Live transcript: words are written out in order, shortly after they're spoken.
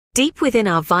Deep within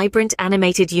our vibrant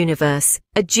animated universe,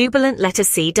 a jubilant letter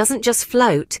C doesn't just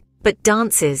float, but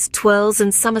dances, twirls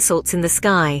and somersaults in the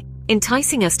sky,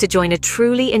 enticing us to join a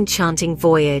truly enchanting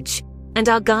voyage. And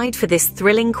our guide for this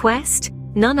thrilling quest?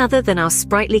 None other than our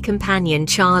sprightly companion,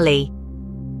 Charlie.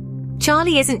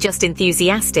 Charlie isn't just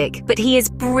enthusiastic, but he is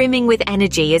brimming with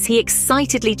energy as he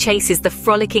excitedly chases the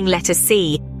frolicking letter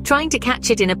C, trying to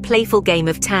catch it in a playful game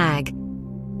of tag.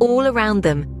 All around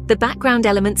them, the background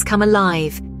elements come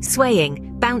alive,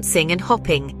 swaying, bouncing and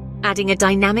hopping, adding a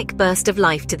dynamic burst of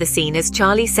life to the scene as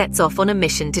Charlie sets off on a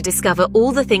mission to discover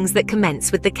all the things that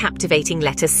commence with the captivating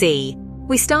letter C.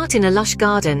 We start in a lush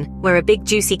garden, where a big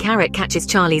juicy carrot catches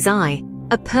Charlie's eye.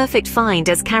 A perfect find,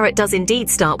 as carrot does indeed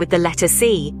start with the letter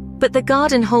C. But the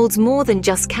garden holds more than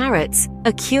just carrots.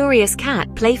 A curious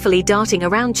cat playfully darting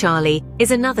around Charlie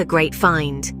is another great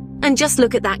find. And just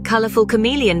look at that colourful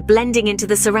chameleon blending into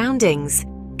the surroundings.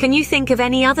 Can you think of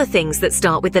any other things that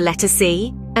start with the letter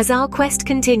C? As our quest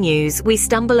continues, we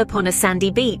stumble upon a sandy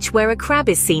beach where a crab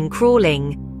is seen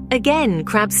crawling. Again,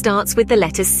 crab starts with the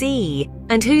letter C.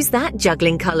 And who's that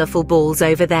juggling colourful balls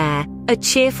over there? A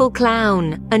cheerful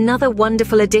clown, another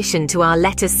wonderful addition to our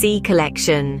letter C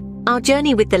collection. Our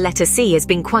journey with the letter C has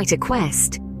been quite a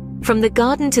quest. From the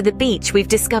garden to the beach, we've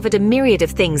discovered a myriad of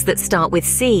things that start with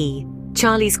C.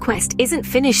 Charlie's quest isn't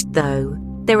finished though.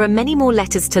 There are many more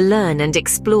letters to learn and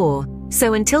explore.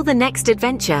 So until the next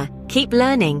adventure, keep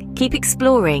learning, keep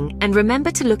exploring, and remember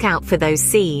to look out for those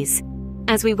C's.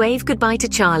 As we wave goodbye to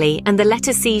Charlie and the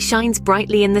letter C shines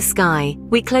brightly in the sky,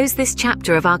 we close this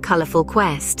chapter of our colourful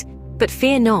quest. But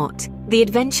fear not, the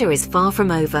adventure is far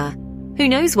from over. Who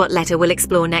knows what letter we'll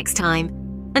explore next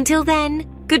time? Until then,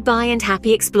 goodbye and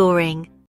happy exploring.